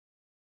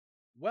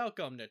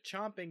Welcome to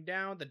Chomping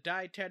Down the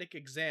Dietetic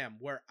Exam,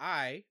 where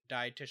I,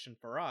 Dietitian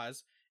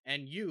Faraz,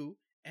 and you,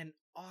 an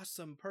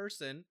awesome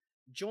person,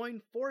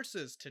 join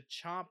forces to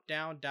chomp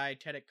down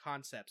dietetic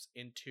concepts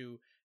into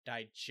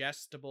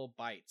digestible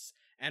bites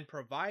and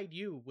provide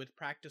you with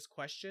practice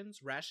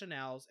questions,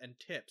 rationales, and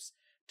tips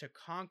to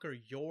conquer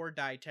your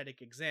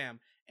dietetic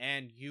exam,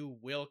 and you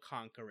will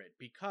conquer it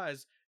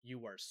because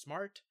you are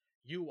smart,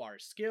 you are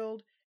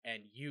skilled,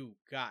 and you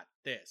got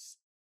this.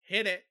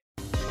 Hit it!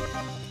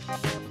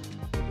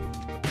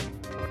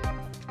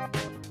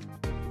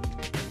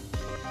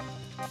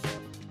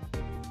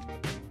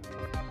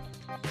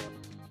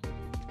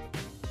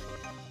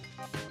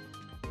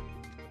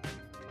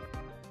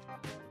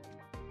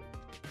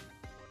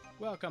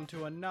 Welcome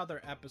to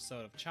another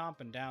episode of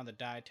Chomping Down the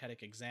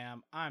Dietetic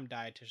Exam. I'm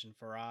Dietitian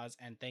Faraz,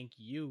 and thank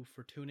you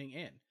for tuning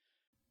in.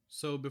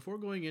 So before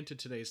going into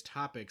today's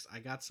topics, I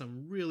got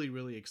some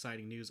really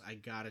exciting news I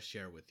gotta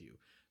share with you.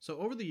 So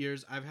over the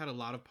years, I've had a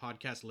lot of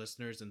podcast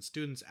listeners and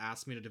students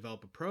ask me to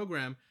develop a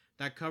program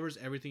that covers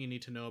everything you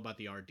need to know about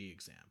the RD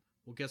exam.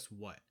 Well, guess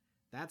what?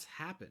 That's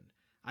happened.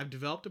 I've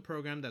developed a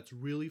program that's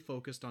really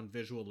focused on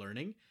visual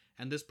learning,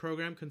 and this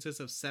program consists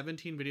of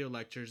 17 video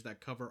lectures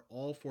that cover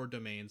all 4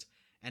 domains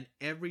and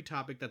every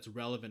topic that's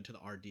relevant to the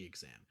RD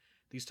exam.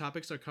 These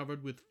topics are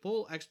covered with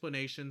full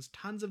explanations,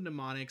 tons of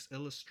mnemonics,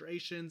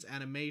 illustrations,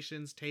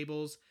 animations,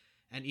 tables,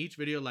 and each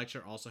video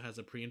lecture also has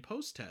a pre and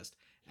post test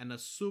and a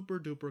super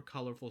duper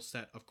colorful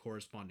set of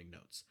corresponding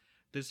notes.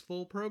 This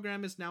full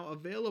program is now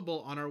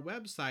available on our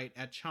website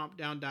at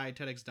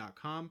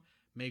chompdowndietetics.com.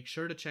 Make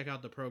sure to check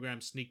out the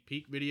program's sneak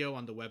peek video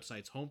on the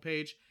website's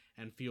homepage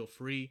and feel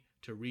free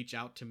to reach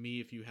out to me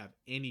if you have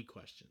any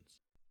questions.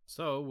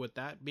 So, with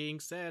that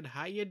being said,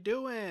 how you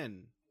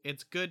doing?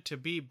 It's good to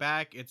be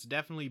back. It's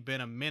definitely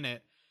been a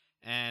minute,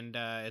 and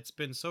it's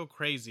been so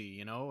crazy,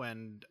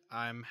 and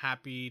I'm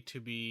happy to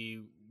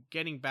be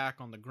getting back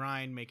on the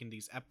grind, making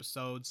these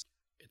episodes.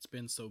 It's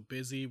been so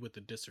busy with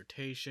the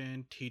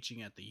dissertation,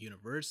 teaching at the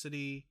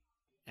university,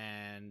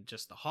 and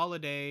just the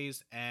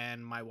holidays,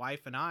 and my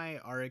wife and I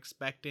are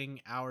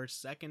expecting our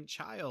second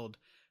child.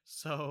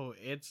 So,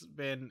 it's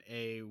been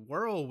a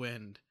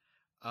whirlwind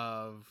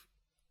of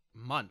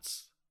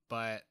months.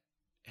 But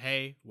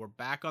hey, we're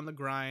back on the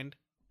grind,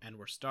 and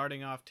we're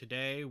starting off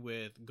today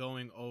with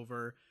going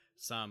over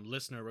some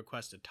listener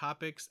requested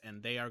topics,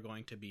 and they are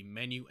going to be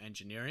menu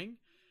engineering,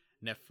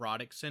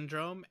 nephrotic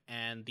syndrome,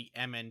 and the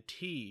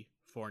MNT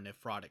for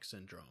nephrotic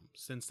syndrome.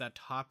 Since that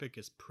topic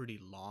is pretty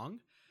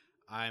long,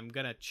 I'm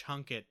going to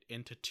chunk it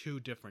into 2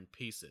 different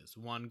pieces.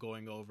 One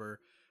going over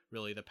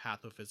really the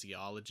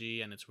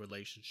pathophysiology and its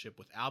relationship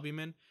with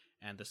albumin,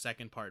 and the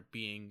second part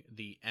being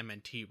the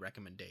MNT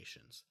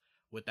recommendations.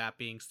 With that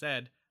being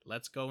said,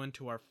 let's go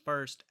into our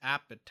first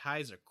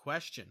appetizer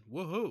question.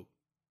 Woohoo!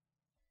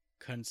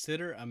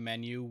 Consider a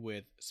menu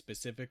with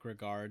specific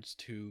regards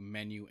to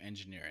menu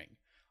engineering.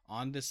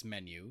 On this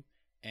menu,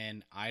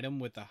 an item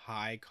with a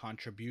high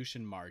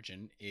contribution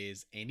margin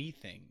is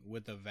anything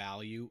with a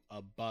value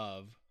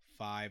above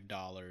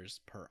 $5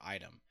 per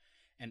item.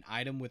 An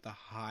item with a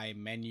high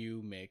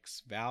menu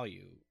mix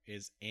value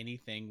is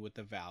anything with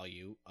a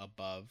value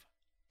above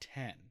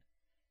 10.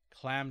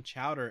 Clam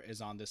chowder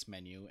is on this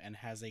menu and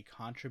has a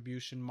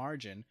contribution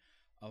margin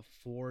of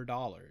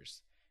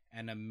 $4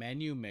 and a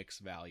menu mix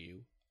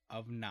value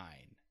of 9.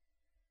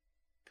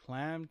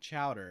 Clam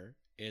chowder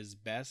is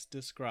best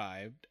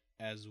described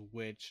as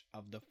which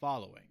of the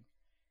following?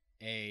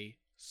 A.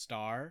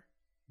 Star,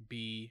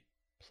 B.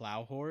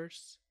 Plow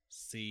horse,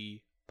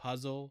 C.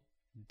 Puzzle,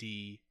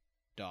 D.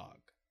 Dog.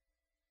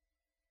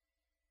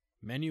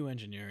 Menu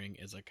engineering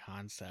is a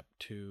concept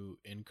to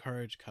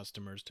encourage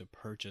customers to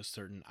purchase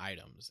certain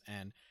items,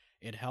 and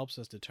it helps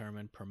us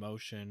determine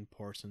promotion,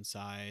 portion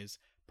size,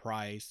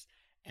 price,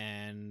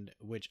 and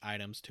which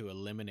items to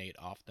eliminate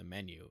off the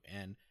menu.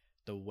 And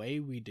the way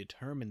we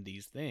determine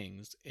these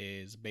things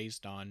is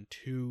based on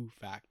 2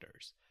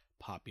 factors,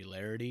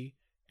 popularity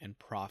and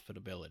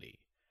profitability.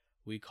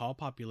 We call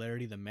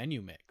popularity the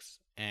menu mix,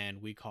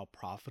 and we call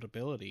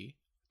profitability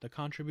the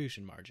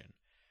contribution margin.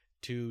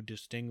 To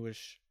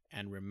distinguish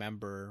and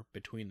remember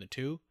between the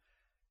 2,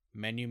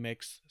 menu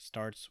mix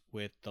starts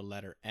with the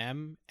letter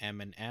M,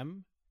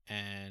 M&M,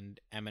 and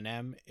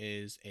Eminem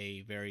is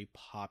a very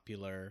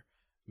popular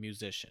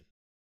musician.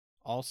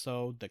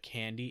 Also, the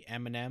candy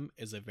M&M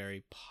is a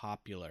very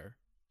popular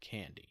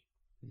candy.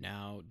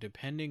 Now,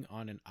 depending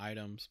on an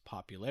item's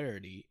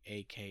popularity,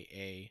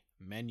 aka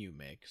menu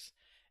mix,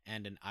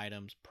 and an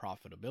item's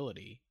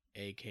profitability,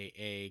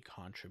 aka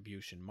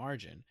contribution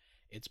margin,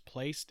 it's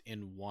placed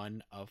in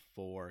one of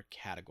 4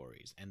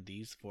 categories, and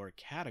these 4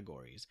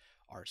 categories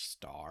are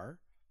star,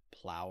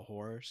 plow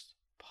horse,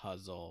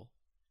 puzzle,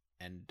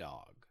 and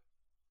dog.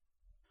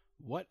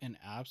 What an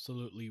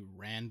absolutely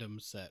random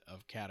set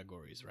of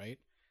categories, right?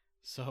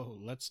 So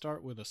let's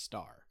start with a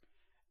star.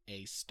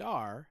 A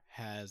star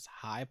has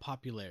high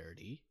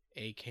popularity,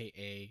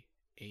 aka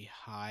a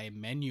high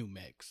menu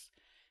mix,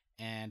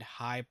 and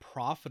high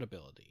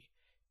profitability,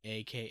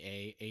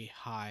 aka a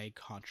high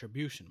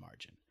contribution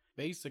margin.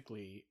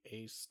 Basically,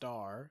 a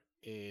star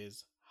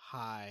is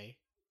high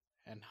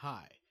and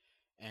high,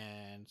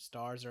 and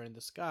stars are in the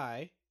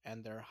sky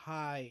and they're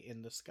high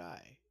in the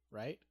sky,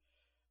 right?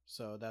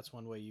 So that's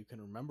one way you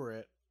can remember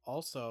it.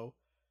 Also,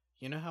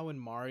 you know how in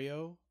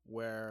Mario,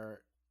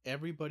 where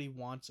everybody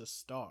wants a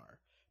star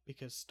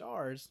because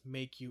stars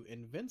make you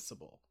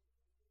invincible.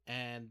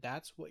 And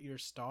that's what your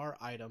star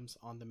items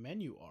on the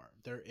menu are.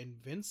 They're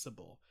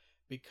invincible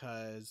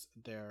because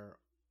they're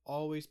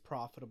always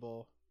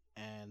profitable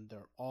and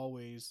they're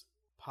always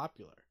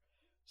popular.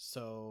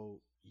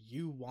 So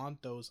you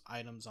want those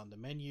items on the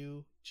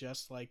menu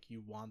just like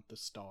you want the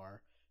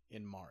star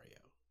in Mario.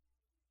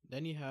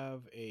 Then you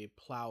have a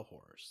plow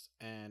horse,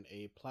 and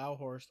a plow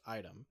horse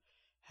item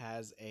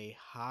has a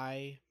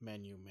high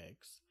menu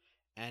mix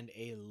and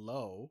a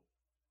low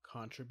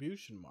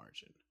contribution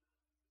margin.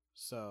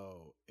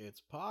 So it's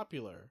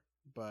popular,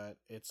 but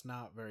it's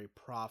not very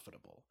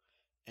profitable.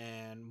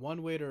 And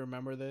one way to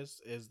remember this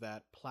is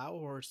that plow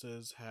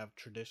horses have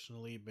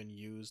traditionally been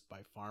used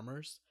by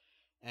farmers.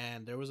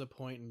 And there was a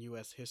point in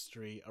US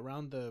history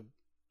around the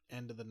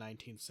end of the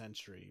 19th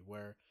century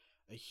where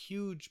a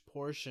huge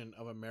portion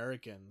of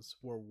Americans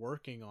were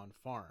working on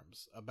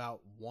farms.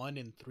 About 1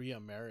 in 3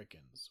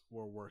 Americans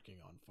were working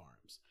on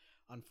farms.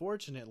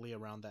 Unfortunately,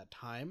 around that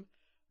time,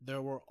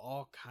 there were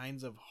all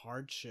kinds of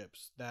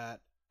hardships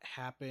that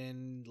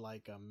happened,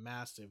 like a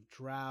massive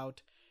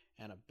drought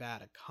and a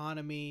bad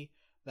economy,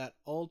 that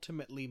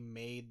ultimately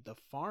made the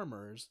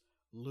farmers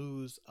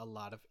lose a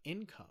lot of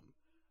income.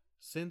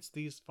 Since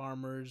these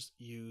farmers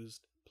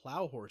used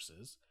plow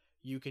horses,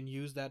 you can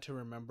use that to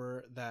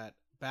remember that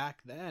back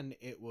then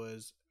it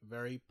was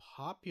very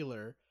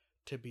popular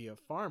to be a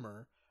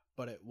farmer,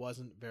 but it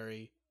wasn't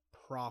very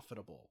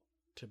profitable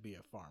to be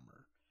a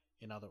farmer.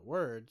 In other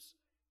words,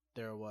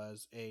 there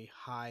was a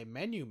high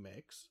menu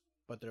mix,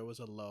 but there was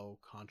a low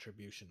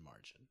contribution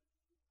margin.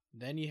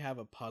 Then you have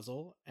a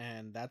puzzle,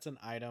 and that's an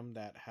item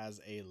that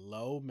has a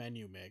low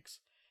menu mix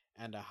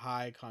and a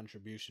high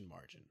contribution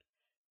margin.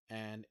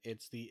 And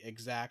it's the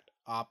exact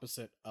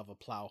opposite of a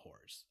plow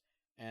horse.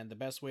 And the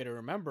best way to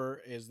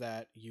remember is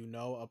that you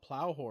know a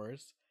plow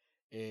horse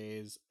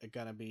is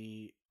going to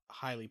be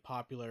highly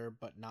popular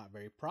but not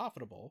very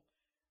profitable.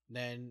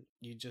 Then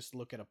you just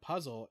look at a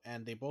puzzle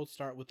and they both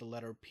start with the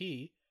letter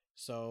P.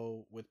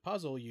 So with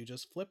puzzle, you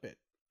just flip it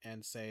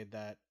and say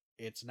that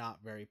it's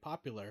not very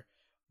popular,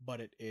 but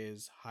it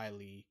is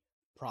highly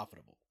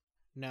profitable.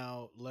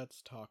 Now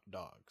let's talk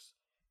dogs.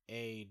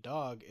 A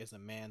dog is a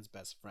man's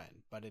best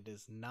friend, but it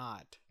is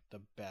not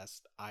the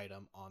best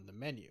item on the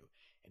menu.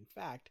 In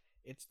fact,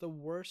 it's the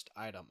worst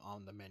item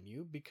on the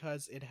menu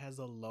because it has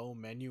a low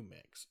menu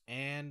mix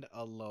and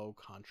a low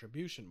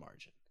contribution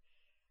margin.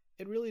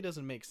 It really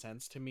doesn't make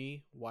sense to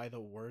me why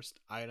the worst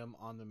item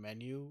on the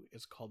menu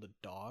is called a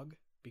dog,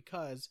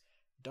 because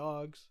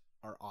dogs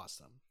are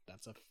awesome.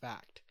 That's a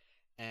fact.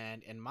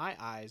 And in my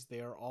eyes, they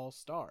are all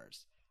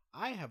stars.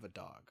 I have a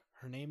dog.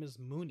 Her name is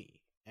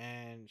Mooney,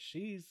 and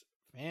she's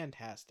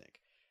fantastic.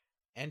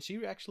 And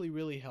she actually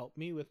really helped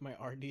me with my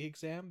RD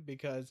exam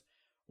because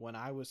when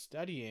I was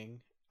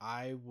studying,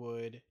 I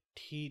would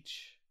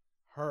teach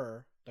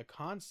her the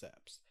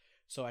concepts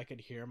so I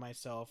could hear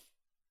myself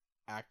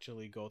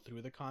actually go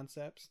through the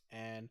concepts,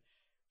 and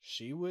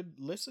she would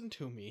listen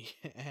to me.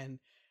 And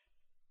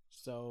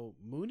so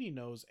Mooney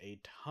knows a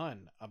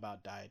ton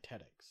about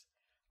dietetics.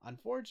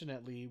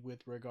 Unfortunately,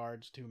 with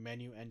regards to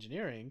menu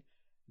engineering,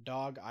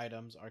 dog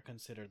items are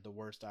considered the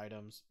worst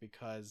items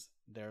because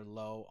they're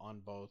low on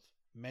both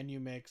menu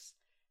mix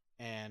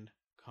and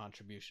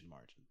contribution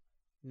margin.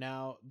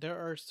 Now, there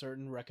are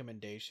certain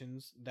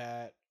recommendations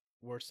that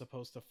we're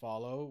supposed to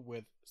follow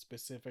with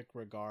specific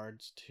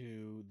regards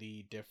to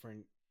the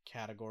different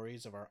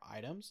categories of our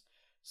items.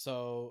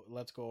 So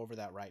let's go over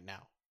that right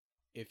now.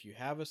 If you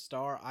have a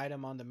star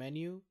item on the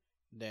menu,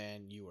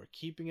 then you are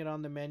keeping it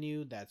on the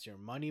menu. That's your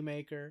money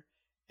maker,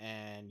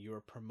 and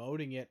you're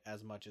promoting it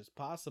as much as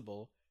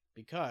possible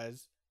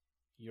because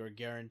you're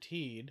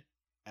guaranteed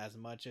as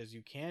much as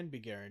you can be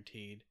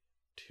guaranteed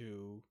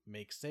to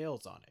make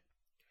sales on it.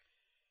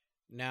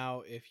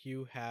 Now, if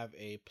you have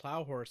a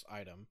plow horse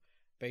item,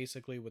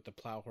 basically with the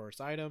plow horse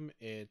item,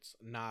 it's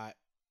not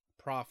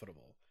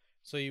profitable.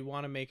 So you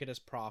want to make it as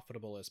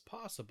profitable as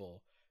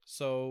possible.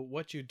 So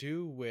what you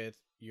do with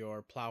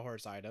your plow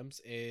horse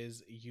items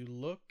is you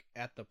look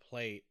at the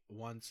plate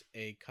once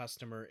a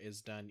customer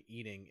is done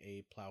eating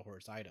a plow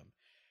horse item.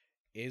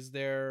 Is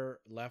there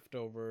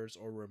leftovers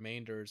or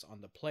remainders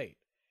on the plate?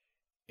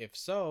 If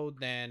so,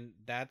 then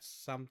that's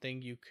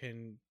something you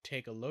can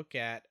take a look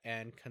at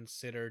and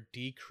consider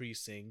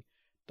decreasing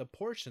the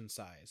portion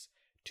size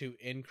to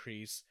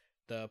increase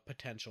the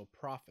potential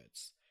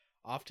profits.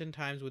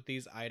 Oftentimes with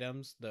these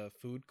items, the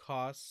food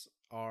costs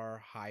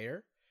are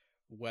higher,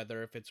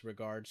 whether if it's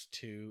regards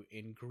to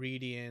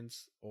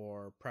ingredients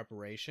or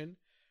preparation.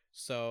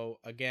 So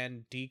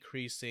again,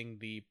 decreasing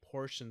the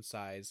portion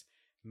size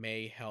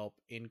may help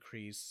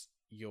increase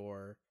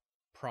your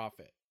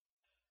profit.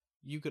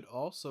 You could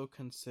also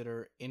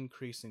consider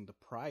increasing the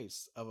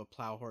price of a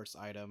plow horse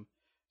item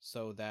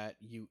so that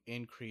you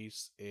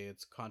increase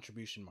its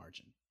contribution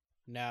margin.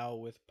 Now,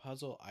 with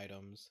puzzle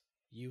items,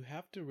 you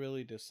have to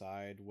really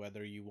decide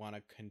whether you want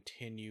to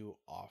continue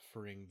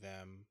offering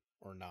them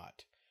or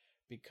not,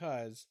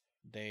 because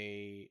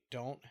they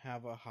don't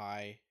have a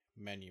high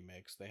menu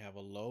mix, they have a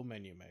low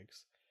menu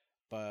mix,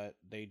 but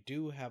they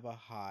do have a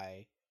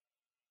high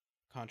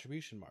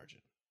contribution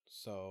margin.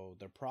 So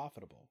they're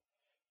profitable.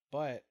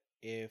 But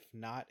if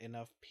not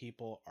enough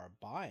people are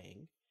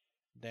buying,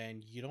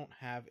 then you don't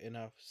have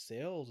enough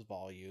sales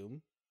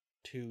volume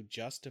to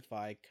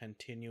justify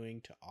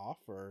continuing to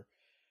offer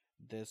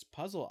this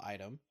puzzle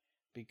item,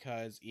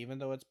 because even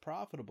though it's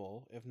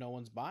profitable, if no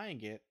one's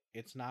buying it,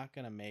 it's not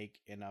going to make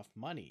enough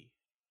money.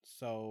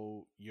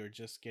 So you're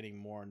just getting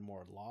more and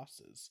more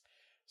losses.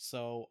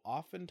 So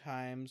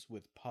oftentimes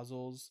with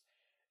puzzles,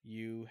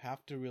 you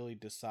have to really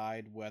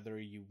decide whether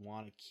you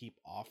want to keep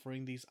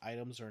offering these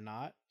items or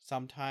not.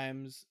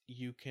 Sometimes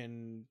you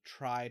can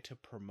try to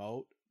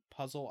promote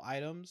puzzle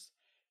items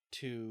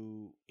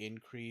to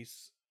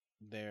increase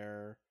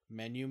their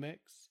menu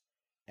mix,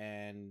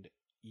 and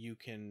you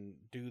can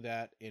do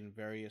that in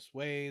various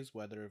ways,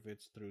 whether if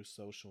it's through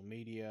social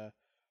media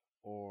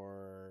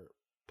or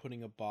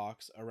putting a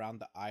box around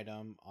the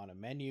item on a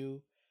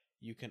menu.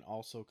 You can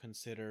also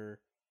consider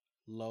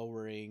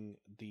lowering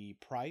the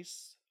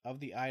price of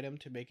the item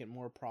to make it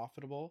more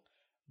profitable.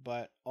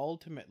 But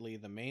ultimately,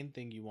 the main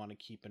thing you want to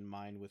keep in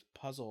mind with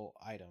puzzle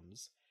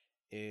items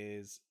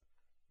is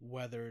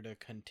whether to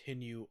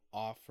continue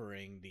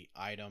offering the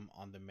item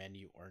on the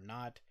menu or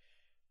not,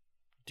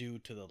 due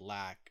to the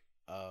lack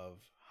of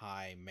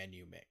high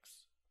menu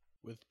mix.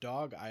 With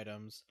dog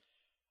items,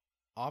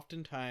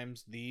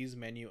 oftentimes these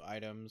menu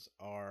items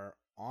are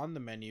on the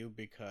menu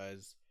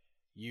because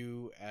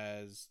you,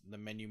 as the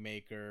menu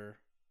maker,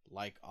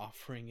 like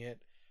offering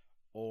it,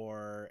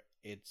 or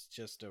it's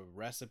just a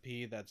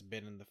recipe that's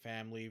been in the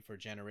family for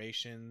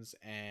generations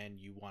and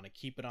you want to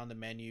keep it on the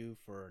menu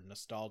for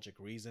nostalgic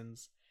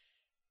reasons.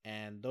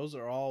 And those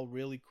are all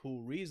really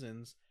cool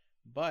reasons,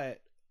 but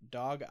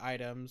dog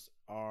items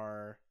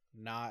are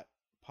not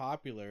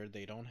popular.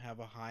 They don't have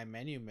a high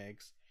menu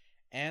mix,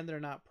 and they're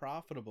not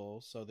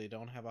profitable, so they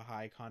don't have a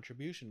high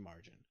contribution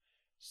margin.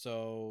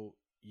 So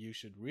you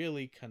should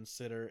really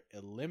consider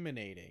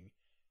eliminating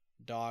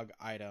dog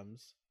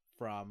items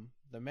from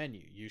the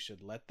menu. You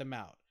should let them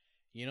out.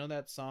 You know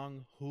that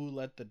song, Who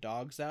Let the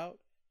Dogs Out?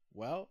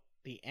 Well,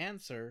 the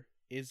answer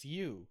is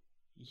you.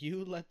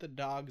 You let the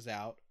dogs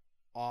out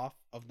off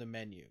of the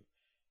menu,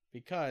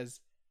 because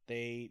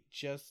they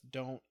just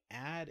don't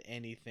add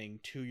anything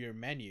to your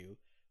menu.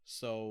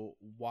 So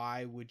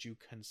why would you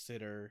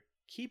consider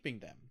keeping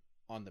them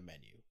on the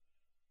menu?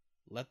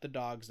 Let the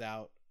dogs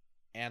out,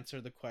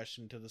 answer the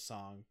question to the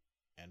song,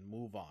 and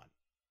move on.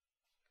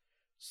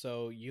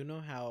 So you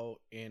know how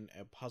in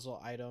a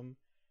puzzle item,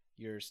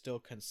 you're still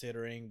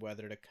considering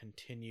whether to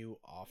continue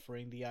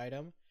offering the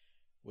item?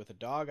 With a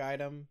dog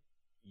item,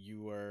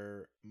 you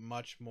are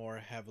much more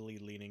heavily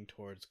leaning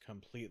towards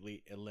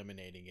completely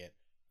eliminating it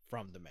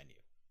from the menu.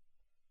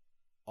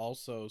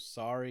 Also,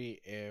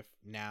 sorry if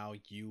now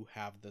you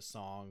have the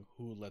song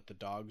Who Let the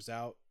Dogs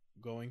Out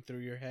going through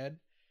your head.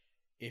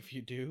 If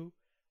you do,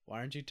 why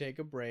don't you take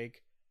a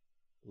break,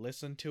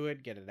 listen to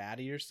it, get it out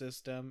of your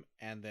system,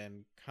 and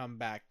then come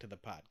back to the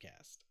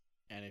podcast.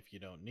 And if you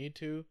don't need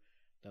to,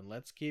 then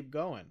let's keep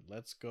going.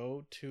 Let's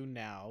go to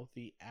now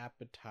the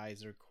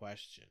appetizer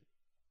question.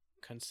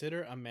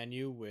 Consider a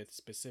menu with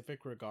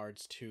specific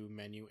regards to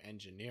menu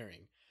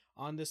engineering.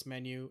 On this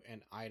menu,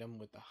 an item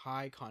with a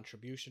high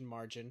contribution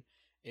margin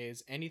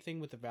is anything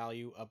with a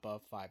value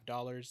above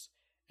 $5.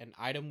 An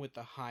item with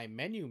a high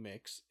menu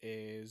mix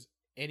is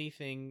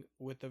anything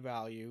with a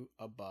value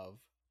above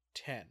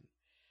 10.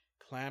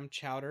 Clam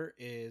chowder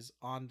is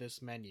on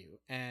this menu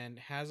and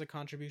has a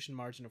contribution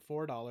margin of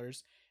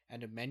 $4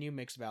 and a menu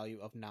mix value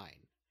of 9.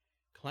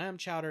 Clam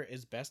chowder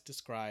is best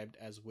described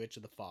as which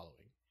of the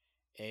following?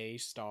 A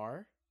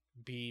star,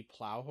 B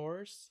plow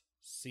horse,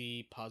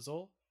 C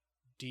puzzle,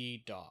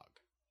 D dog.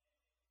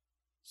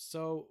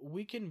 So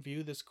we can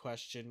view this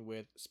question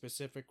with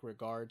specific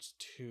regards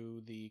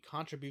to the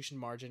contribution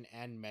margin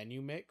and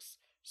menu mix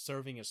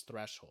serving as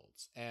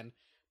thresholds. And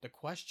the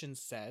question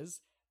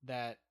says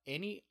that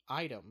any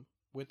item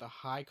with a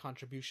high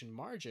contribution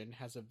margin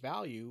has a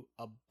value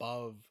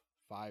above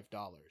 $5.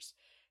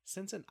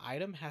 Since an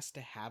item has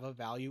to have a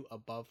value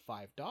above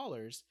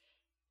 $5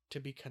 to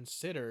be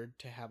considered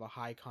to have a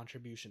high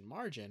contribution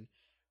margin,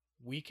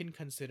 we can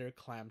consider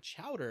clam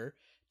chowder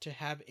to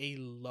have a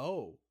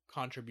low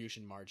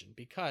contribution margin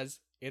because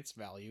its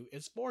value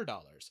is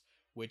 $4,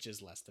 which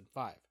is less than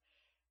 5.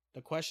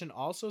 The question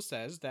also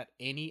says that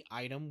any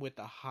item with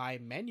a high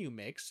menu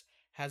mix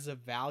has a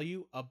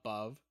value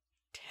above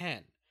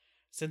 10.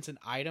 Since an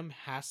item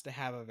has to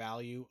have a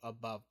value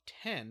above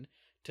 10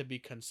 to be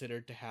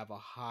considered to have a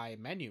high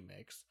menu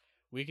mix,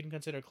 we can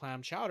consider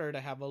clam chowder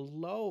to have a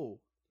low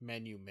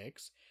menu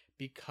mix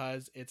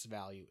because its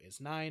value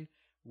is 9,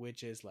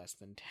 which is less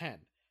than 10.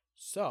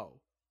 So,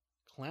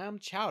 clam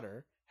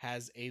chowder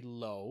has a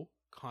low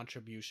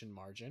contribution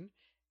margin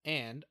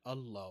and a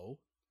low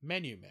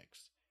Menu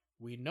mix.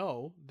 We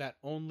know that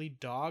only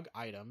dog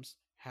items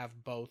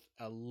have both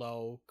a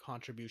low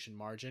contribution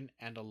margin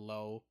and a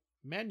low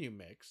menu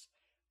mix.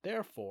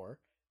 Therefore,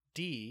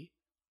 D,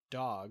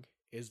 dog,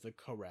 is the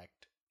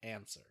correct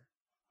answer.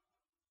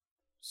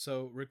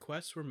 So,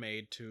 requests were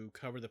made to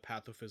cover the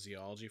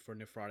pathophysiology for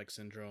nephrotic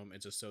syndrome,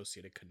 its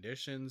associated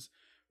conditions,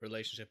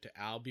 relationship to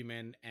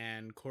albumin,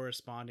 and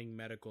corresponding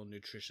medical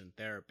nutrition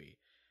therapy.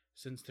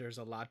 Since there's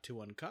a lot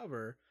to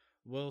uncover,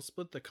 we'll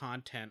split the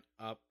content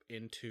up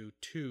into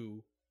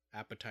two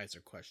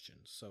appetizer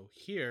questions. So,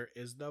 here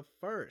is the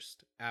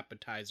first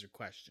appetizer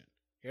question.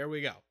 Here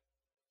we go.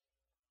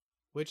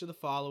 Which of the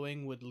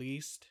following would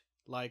least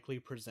likely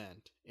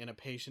present in a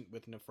patient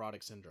with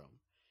nephrotic syndrome?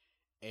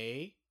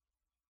 A,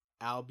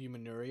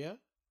 albuminuria,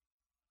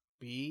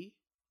 B,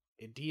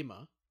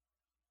 edema,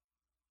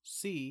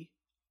 C,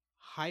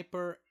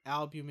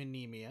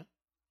 hyperalbuminemia,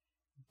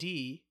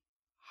 D,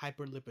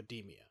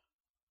 hyperlipidemia.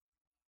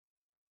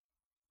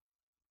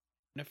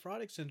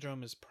 Nephrotic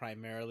syndrome is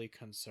primarily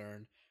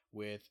concerned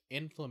with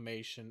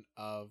inflammation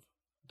of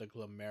the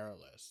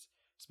glomerulus,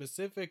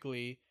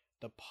 specifically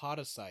the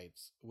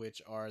podocytes,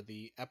 which are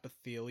the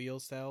epithelial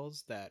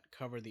cells that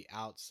cover the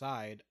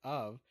outside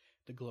of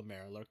the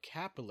glomerular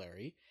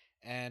capillary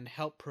and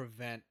help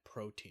prevent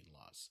protein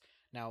loss.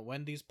 Now,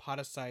 when these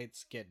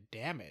podocytes get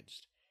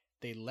damaged,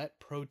 they let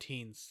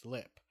protein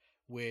slip,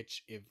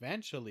 which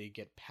eventually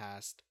get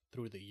passed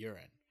through the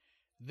urine.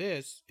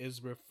 This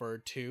is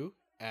referred to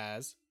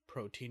as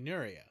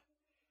proteinuria.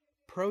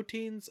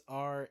 Proteins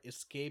are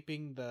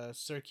escaping the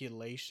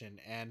circulation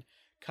and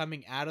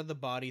coming out of the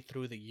body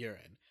through the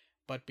urine,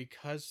 but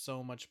because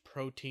so much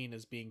protein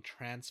is being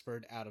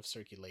transferred out of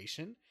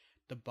circulation,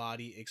 the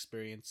body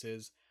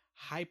experiences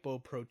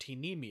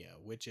hypoproteinemia,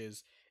 which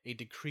is a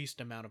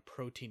decreased amount of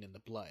protein in the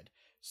blood.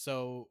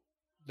 So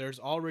there's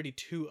already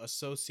two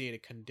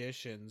associated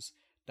conditions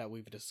that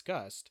we've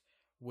discussed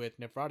with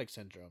nephrotic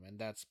syndrome, and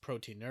that's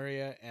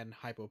proteinuria and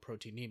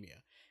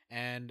hypoproteinemia.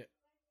 And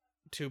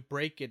to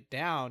break it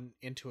down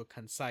into a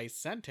concise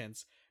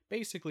sentence,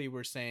 basically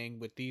we're saying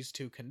with these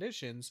two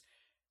conditions,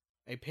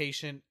 a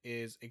patient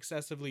is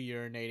excessively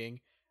urinating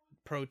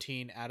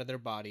protein out of their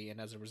body, and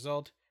as a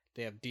result,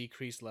 they have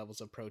decreased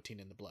levels of protein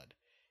in the blood.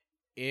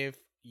 If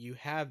you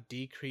have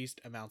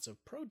decreased amounts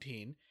of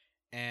protein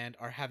and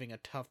are having a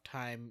tough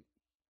time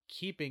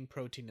keeping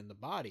protein in the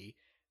body,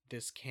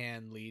 this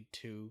can lead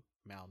to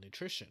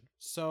malnutrition.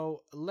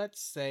 So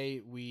let's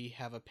say we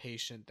have a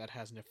patient that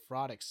has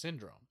nephrotic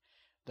syndrome.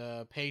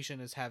 The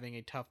patient is having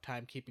a tough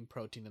time keeping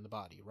protein in the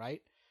body,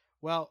 right?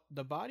 Well,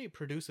 the body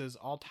produces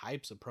all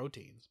types of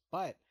proteins,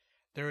 but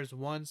there is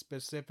one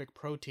specific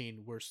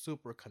protein we're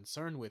super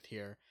concerned with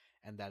here,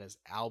 and that is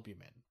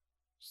albumin.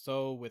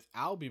 So with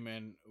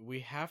albumin,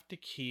 we have to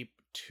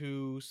keep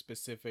two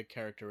specific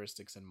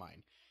characteristics in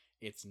mind.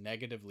 It's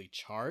negatively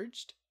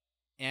charged,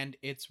 and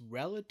it's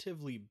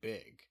relatively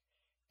big,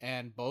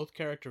 and both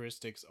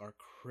characteristics are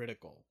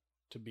critical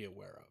to be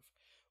aware of.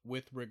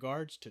 With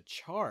regards to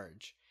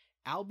charge,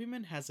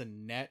 albumin has a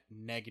net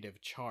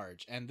negative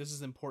charge, and this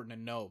is important to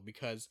know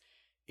because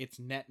its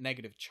net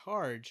negative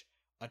charge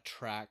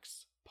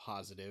attracts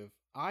positive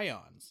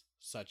ions,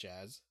 such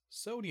as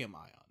sodium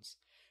ions.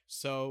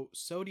 So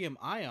sodium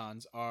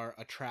ions are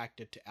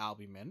attracted to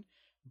albumin,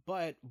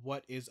 but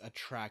what is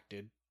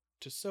attracted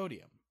to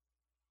sodium?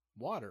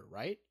 Water,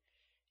 right?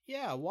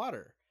 Yeah,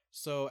 water.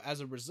 So as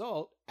a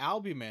result,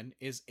 albumin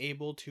is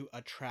able to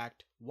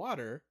attract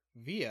water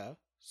via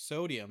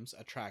sodium's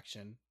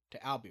attraction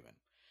to albumin.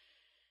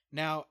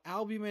 Now,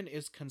 albumin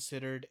is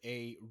considered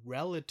a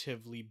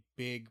relatively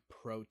big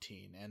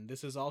protein, and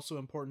this is also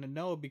important to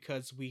know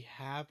because we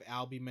have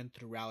albumin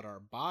throughout our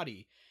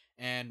body,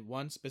 and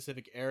one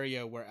specific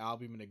area where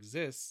albumin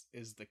exists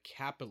is the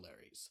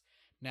capillaries.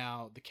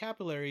 Now, the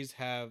capillaries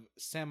have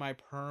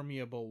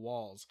semi-permeable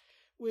walls,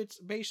 which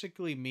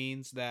basically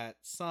means that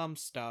some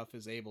stuff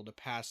is able to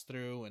pass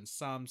through and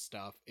some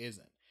stuff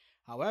isn't.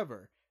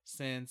 However,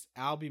 since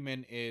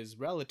albumin is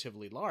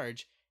relatively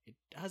large, it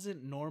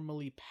doesn't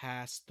normally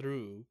pass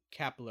through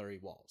capillary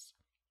walls.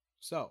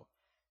 So,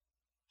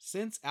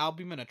 since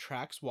albumin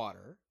attracts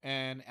water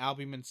and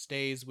albumin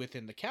stays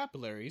within the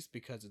capillaries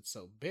because it's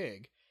so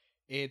big,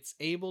 it's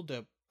able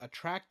to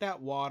attract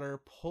that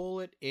water, pull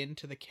it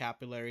into the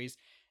capillaries,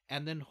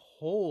 and then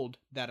hold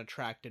that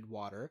attracted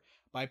water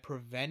by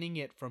preventing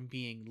it from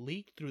being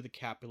leaked through the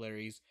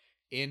capillaries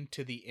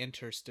into the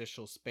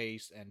interstitial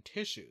space and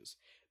tissues.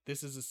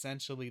 This is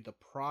essentially the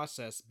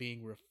process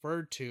being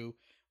referred to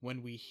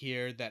when we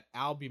hear that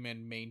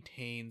albumin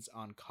maintains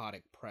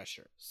oncotic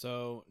pressure.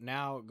 So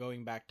now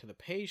going back to the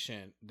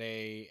patient,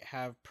 they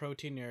have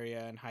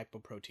proteinuria and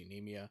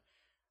hypoproteinemia,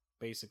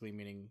 basically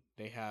meaning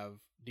they have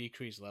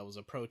decreased levels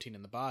of protein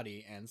in the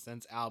body, and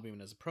since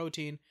albumin is a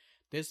protein,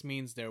 this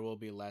means there will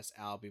be less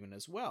albumin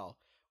as well.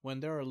 When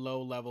there are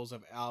low levels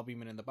of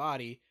albumin in the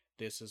body,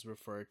 this is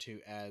referred to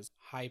as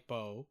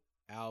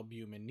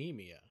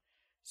hypoalbuminemia.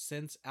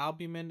 Since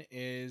albumin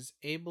is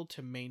able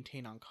to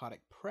maintain oncotic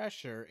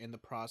pressure in the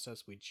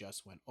process we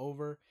just went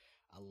over,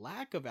 A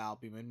lack of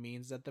albumin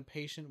means that the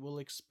patient will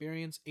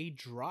experience a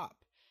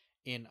drop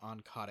in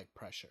oncotic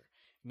pressure,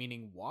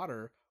 meaning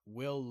water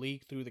will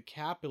leak through the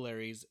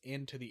capillaries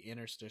into the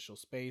interstitial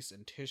space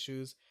and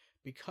tissues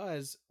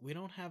because we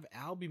don't have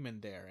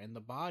albumin there in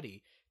the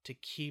body to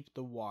keep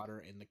the water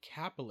in the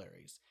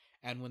capillaries.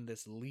 And when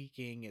this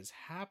leaking is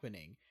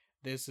happening,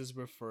 this is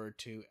referred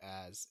to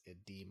as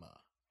edema.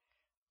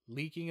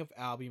 Leaking of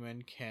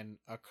albumin can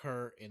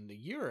occur in the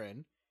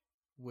urine,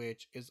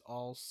 which is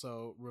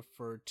also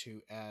referred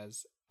to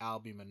as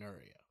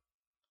albuminuria.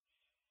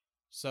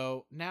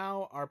 So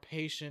now our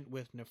patient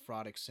with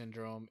nephrotic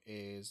syndrome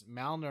is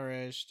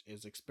malnourished,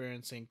 is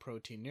experiencing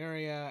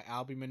proteinuria,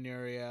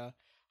 albuminuria,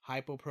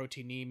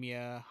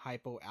 hypoproteinemia,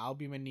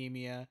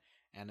 hypoalbuminemia,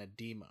 and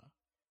edema.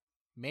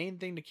 Main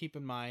thing to keep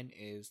in mind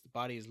is the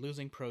body is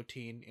losing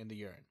protein in the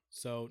urine.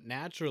 So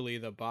naturally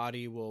the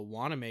body will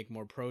want to make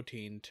more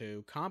protein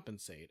to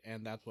compensate,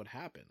 and that's what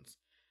happens.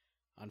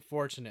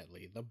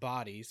 Unfortunately, the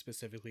body,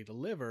 specifically the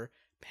liver,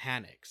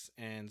 panics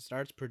and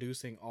starts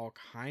producing all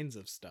kinds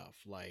of stuff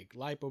like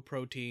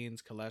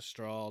lipoproteins,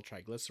 cholesterol,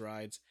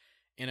 triglycerides.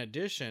 In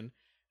addition,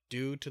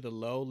 due to the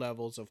low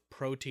levels of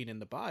protein in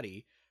the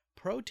body,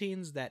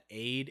 proteins that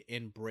aid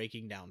in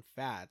breaking down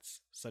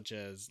fats, such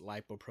as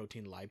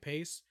lipoprotein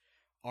lipase,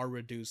 are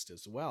reduced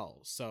as well.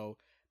 So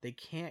they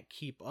can't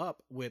keep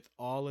up with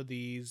all of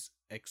these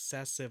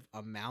excessive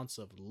amounts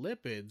of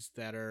lipids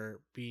that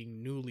are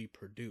being newly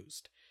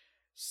produced.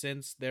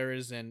 Since there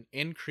is an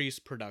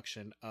increased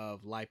production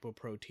of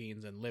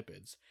lipoproteins and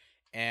lipids,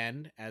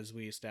 and as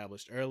we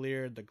established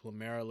earlier, the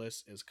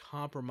glomerulus is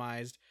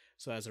compromised,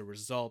 so as a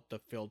result, the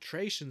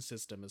filtration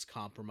system is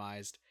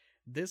compromised.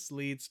 This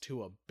leads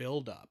to a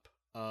buildup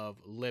of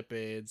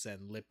lipids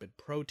and lipid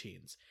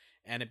proteins,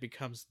 and it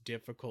becomes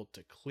difficult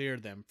to clear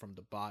them from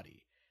the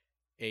body,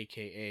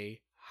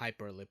 aka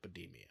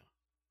hyperlipidemia.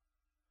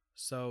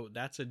 So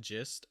that's a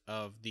gist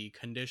of the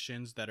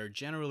conditions that are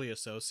generally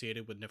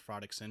associated with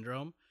nephrotic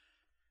syndrome.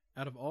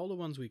 Out of all the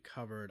ones we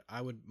covered,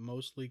 I would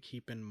mostly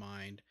keep in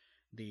mind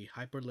the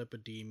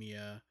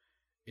hyperlipidemia,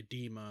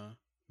 edema,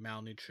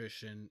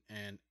 malnutrition,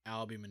 and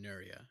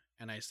albuminuria.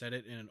 And I said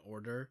it in an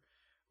order,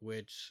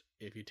 which,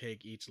 if you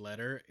take each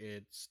letter,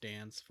 it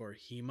stands for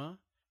hema,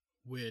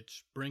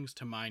 which brings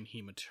to mind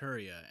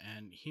hematuria.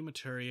 And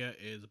hematuria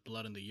is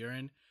blood in the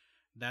urine.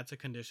 That's a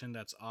condition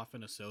that's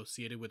often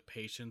associated with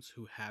patients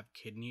who have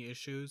kidney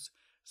issues,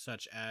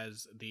 such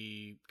as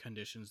the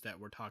conditions that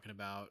we're talking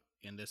about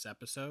in this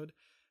episode.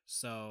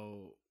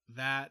 So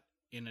that,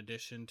 in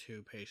addition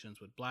to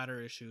patients with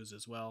bladder issues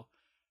as well,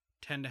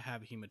 tend to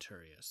have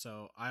hematuria.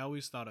 So I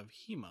always thought of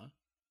HEMA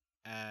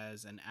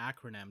as an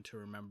acronym to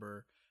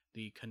remember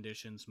the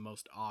conditions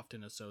most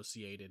often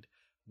associated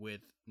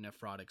with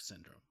nephrotic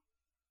syndrome.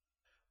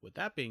 With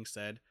that being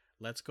said,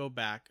 let's go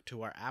back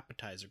to our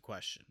appetizer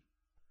question.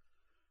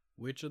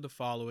 Which of the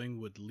following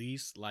would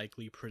least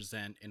likely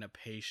present in a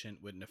patient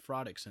with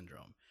nephrotic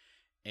syndrome?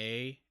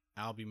 A.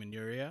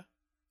 Albuminuria,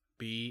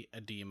 B.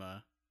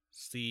 Edema,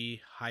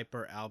 C.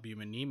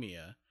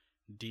 Hyperalbuminemia,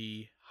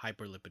 D.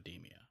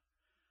 Hyperlipidemia.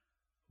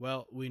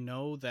 Well, we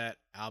know that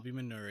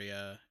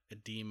albuminuria,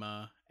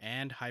 edema,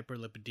 and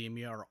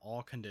hyperlipidemia are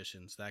all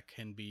conditions that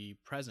can be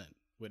present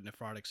with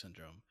nephrotic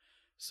syndrome.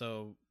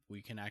 So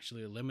we can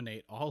actually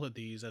eliminate all of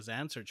these as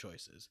answer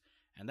choices.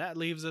 And that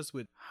leaves us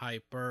with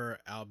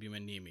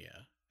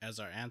hyperalbuminemia as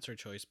our answer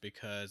choice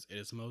because it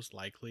is most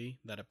likely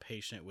that a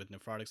patient with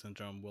nephrotic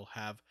syndrome will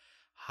have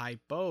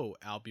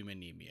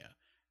hypoalbuminemia,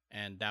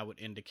 and that would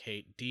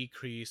indicate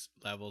decreased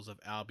levels of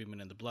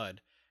albumin in the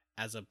blood,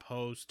 as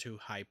opposed to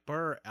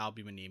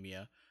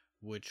hyperalbuminemia,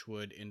 which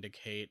would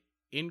indicate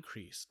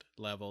increased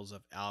levels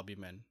of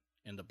albumin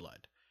in the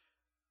blood.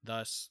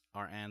 Thus,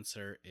 our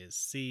answer is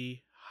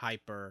C,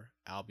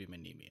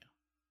 hyperalbuminemia.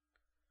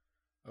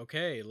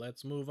 Okay,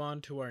 let's move on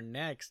to our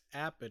next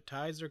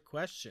appetizer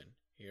question.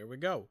 Here we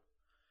go.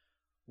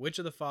 Which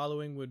of the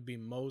following would be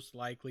most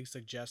likely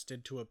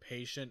suggested to a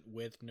patient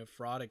with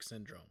nephrotic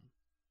syndrome?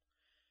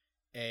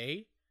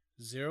 A.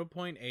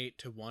 0.8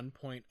 to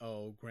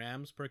 1.0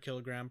 grams per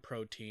kilogram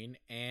protein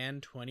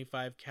and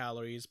 25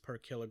 calories per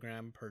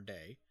kilogram per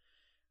day.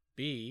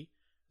 B.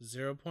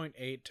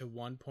 0.8 to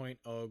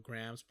 1.0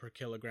 grams per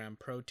kilogram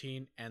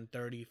protein and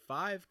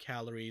 35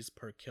 calories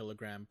per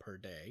kilogram per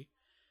day.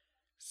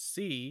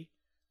 C.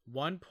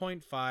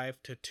 1.5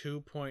 to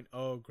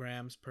 2.0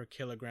 grams per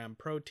kilogram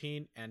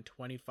protein and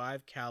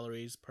 25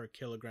 calories per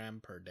kilogram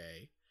per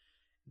day.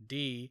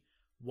 D.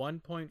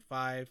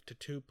 1.5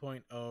 to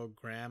 2.0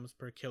 grams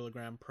per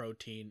kilogram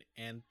protein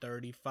and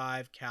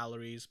 35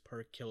 calories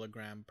per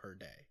kilogram per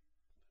day.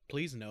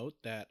 Please note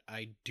that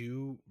I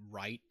do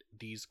write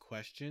these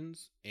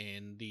questions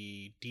in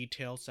the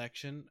detail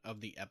section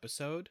of the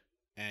episode,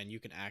 and you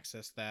can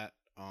access that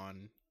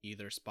on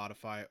either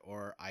Spotify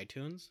or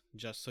iTunes,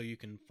 just so you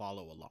can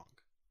follow along.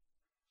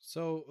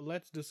 So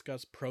let's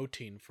discuss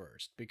protein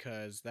first,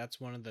 because that's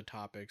one of the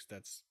topics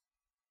that's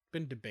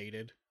been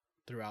debated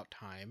throughout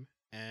time,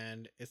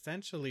 and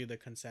essentially the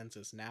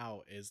consensus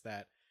now is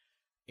that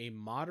a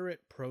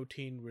moderate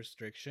protein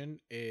restriction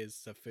is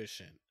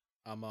sufficient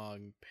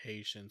among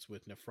patients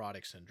with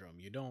nephrotic syndrome.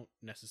 You don't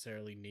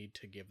necessarily need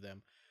to give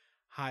them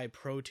high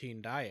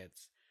protein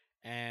diets.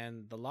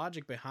 And the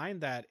logic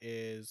behind that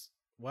is,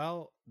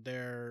 well,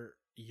 they're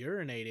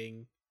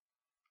urinating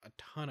a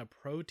ton of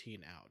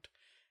protein out.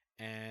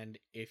 And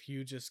if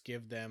you just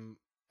give them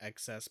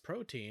excess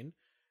protein,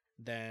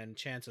 then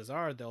chances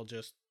are they'll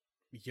just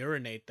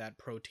urinate that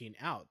protein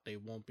out. They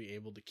won't be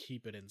able to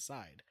keep it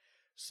inside.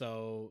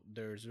 So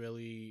there's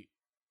really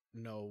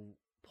no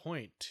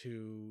point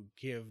to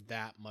give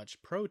that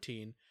much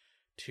protein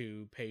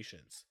to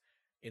patients.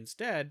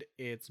 Instead,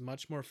 it's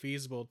much more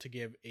feasible to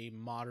give a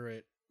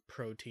moderate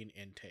protein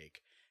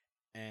intake.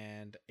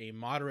 And a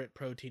moderate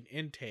protein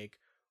intake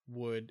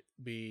would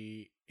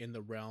be in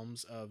the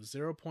realms of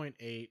zero point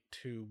 0.8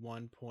 to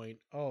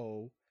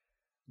 1.0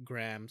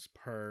 grams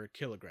per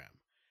kilogram.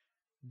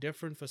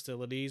 Different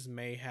facilities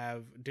may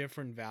have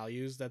different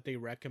values that they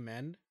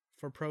recommend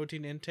for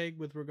protein intake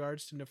with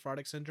regards to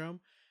nephrotic syndrome,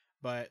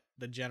 but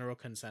the general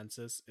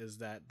consensus is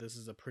that this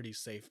is a pretty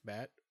safe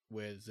bet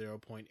with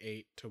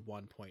 0.8 to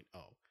 1.0.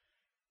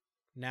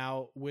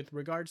 Now, with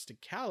regards to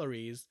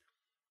calories,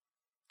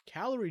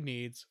 calorie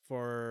needs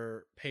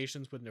for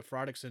patients with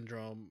nephrotic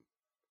syndrome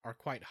are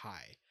quite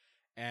high,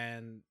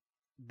 and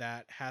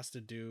that has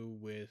to do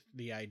with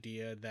the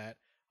idea that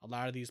a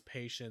lot of these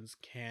patients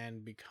can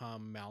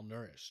become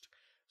malnourished.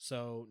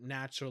 So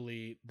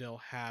naturally,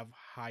 they'll have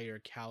higher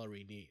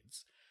calorie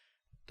needs.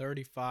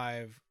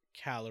 35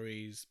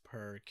 calories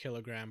per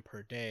kilogram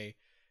per day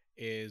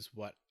is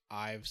what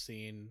I've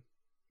seen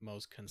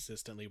most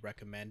consistently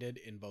recommended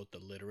in both the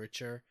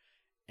literature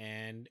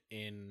and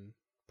in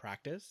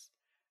practice.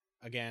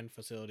 Again,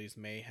 facilities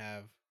may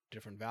have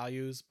different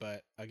values,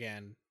 but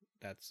again,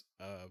 that's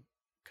a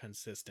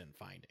consistent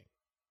finding.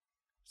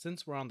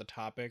 Since we're on the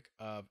topic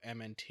of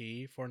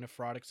MNT for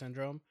nephrotic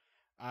syndrome,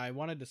 I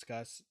want to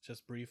discuss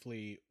just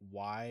briefly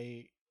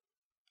why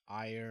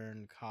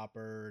iron,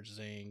 copper,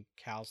 zinc,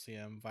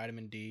 calcium,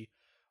 vitamin D,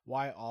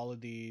 why all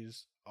of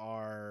these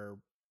are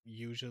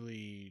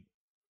usually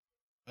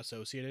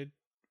associated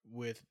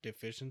with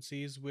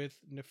deficiencies with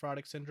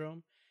nephrotic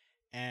syndrome.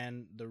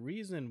 And the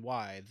reason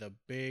why, the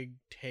big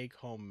take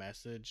home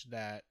message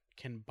that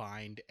can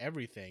bind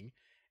everything,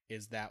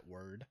 is that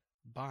word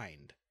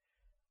bind.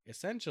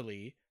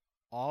 Essentially,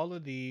 all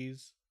of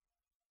these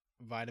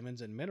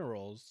vitamins and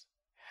minerals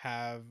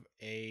have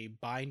a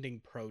binding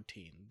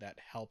protein that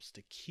helps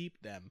to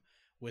keep them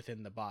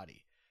within the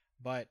body.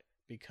 But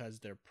because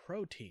they're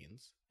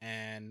proteins,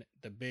 and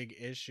the big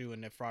issue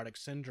in nephrotic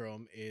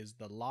syndrome is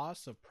the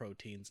loss of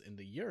proteins in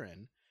the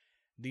urine,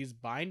 these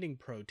binding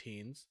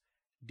proteins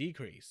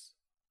decrease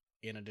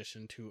in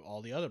addition to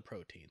all the other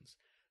proteins.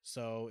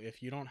 So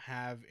if you don't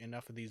have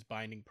enough of these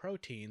binding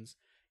proteins,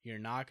 you're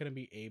not going to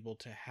be able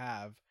to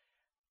have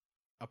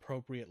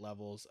appropriate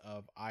levels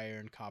of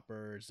iron,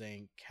 copper,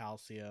 zinc,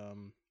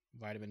 calcium,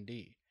 vitamin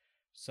D.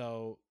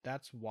 So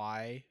that's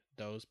why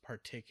those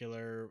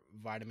particular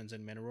vitamins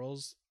and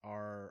minerals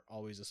are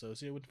always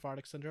associated with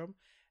nephrotic syndrome,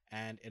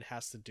 and it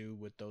has to do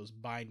with those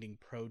binding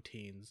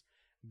proteins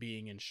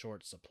being in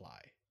short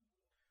supply.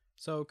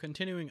 So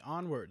continuing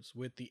onwards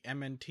with the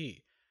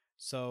MNT.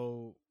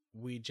 So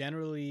we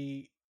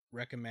generally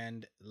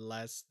recommend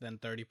less than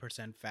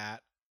 30%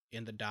 fat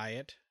in the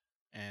diet,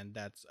 and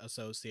that's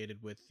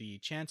associated with the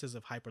chances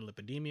of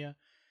hyperlipidemia.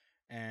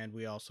 And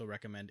we also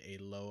recommend a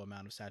low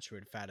amount of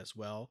saturated fat as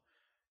well.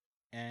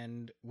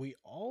 And we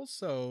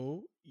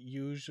also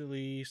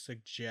usually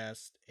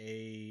suggest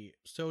a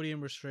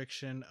sodium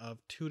restriction of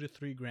 2 to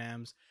 3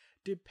 grams,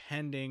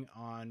 depending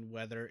on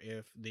whether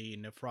if the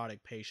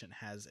nephrotic patient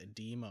has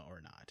edema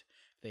or not.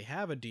 If they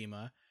have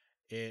edema,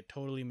 it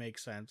totally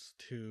makes sense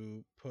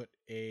to put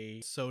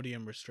a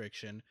sodium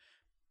restriction,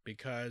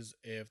 because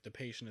if the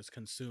patient is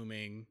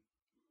consuming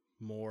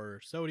more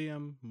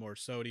sodium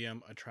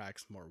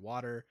attracts more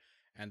water,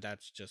 and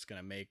that's just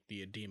going to make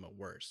the edema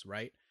worse,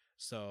 right?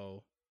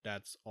 So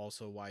that's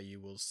also why you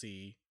will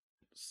see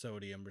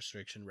sodium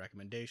restriction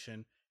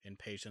recommendation in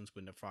patients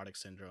with nephrotic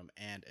syndrome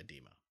and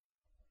edema.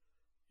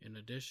 In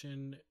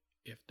addition,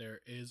 if there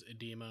is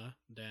edema,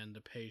 then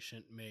the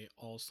patient may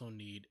also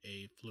need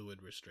a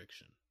fluid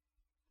restriction.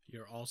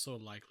 You're also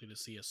likely to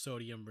see a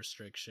sodium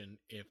restriction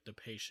if the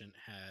patient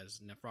has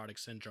nephrotic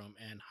syndrome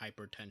and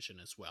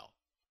hypertension as well.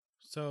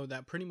 So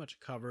that pretty much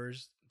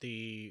covers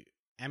the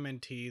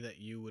MNT that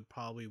you would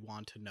probably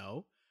want to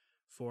know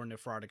for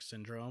nephrotic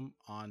syndrome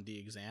on the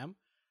exam.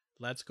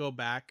 Let's go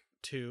back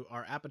to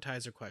our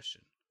appetizer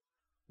question.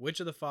 Which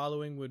of the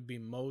following would be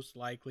most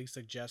likely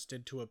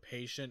suggested to a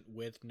patient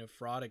with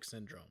nephrotic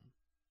syndrome?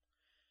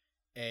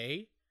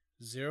 A.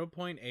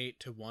 0.8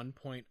 to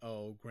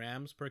 1.0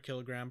 grams per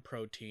kilogram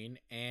protein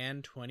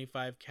and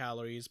 25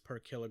 calories per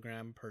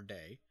kilogram per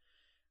day.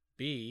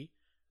 B.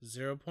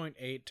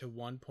 0.8 to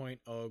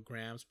 1.0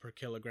 grams per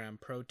kilogram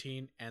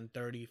protein and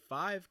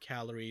 35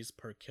 calories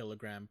per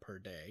kilogram per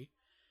day.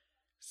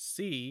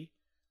 C.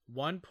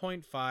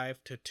 1.5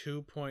 to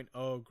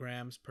 2.0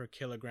 grams per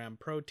kilogram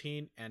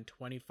protein and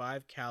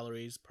 25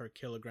 calories per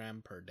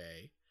kilogram per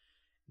day.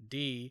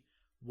 D.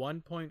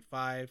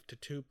 1.5 to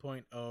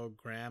 2.0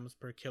 grams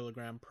per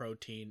kilogram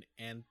protein,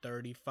 and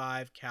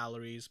 35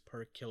 calories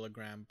per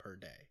kilogram per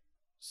day.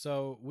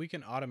 So we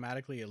can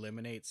automatically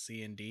eliminate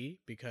C and D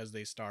because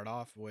they start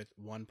off with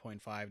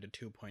 1.5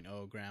 to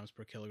 2.0 grams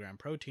per kilogram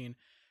protein,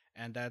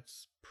 and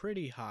that's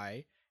pretty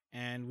high.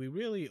 And we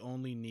really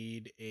only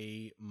need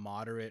a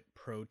moderate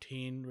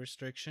protein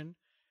restriction,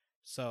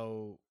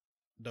 so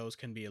those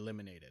can be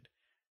eliminated.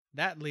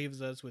 That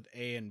leaves us with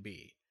A and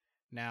B.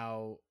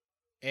 Now,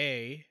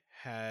 A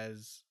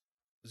has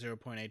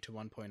 0.8 to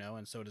 1.0,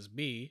 and so does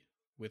B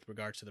with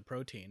regards to the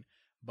protein.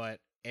 But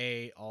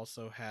A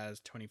also has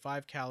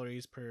 25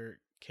 calories per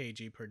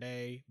kg per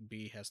day,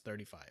 B has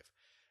 35.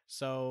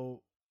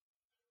 So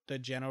the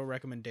general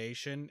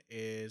recommendation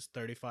is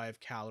 35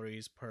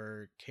 calories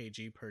per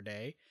kg per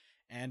day,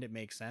 and it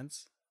makes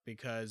sense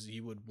because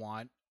you would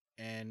want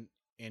an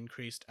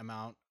increased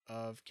amount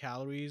of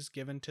calories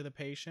given to the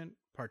patient,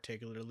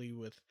 particularly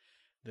with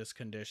this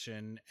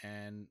condition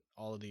and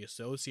all of the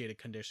associated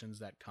conditions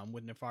that come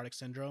with nephrotic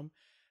syndrome.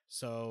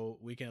 So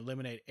we can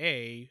eliminate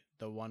A,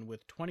 the one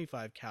with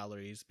 25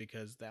 calories,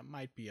 because that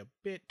might be a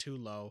bit too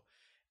low,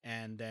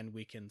 and then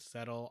we can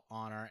settle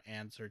on our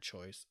answer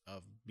choice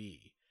of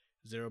B,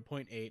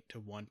 0.8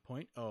 to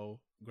 1.0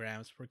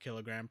 grams per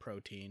kilogram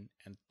protein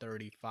and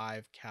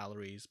 35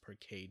 calories per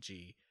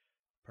kg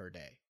per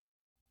day.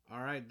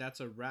 All right, that's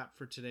a wrap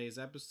for today's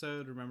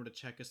episode. Remember to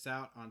check us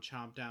out on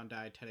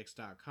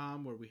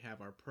chompdowndietetics.com, where we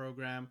have our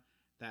program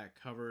that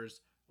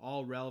covers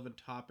all relevant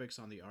topics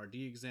on the RD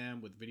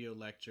exam with video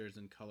lectures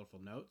and colorful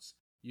notes.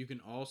 You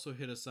can also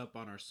hit us up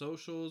on our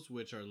socials,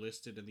 which are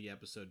listed in the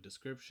episode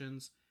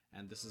descriptions,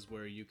 and this is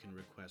where you can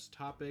request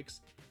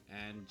topics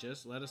and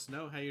just let us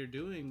know how you're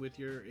doing with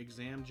your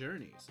exam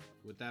journeys.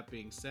 With that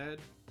being said,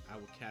 I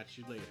will catch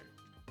you later.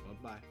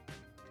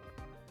 Bye-bye.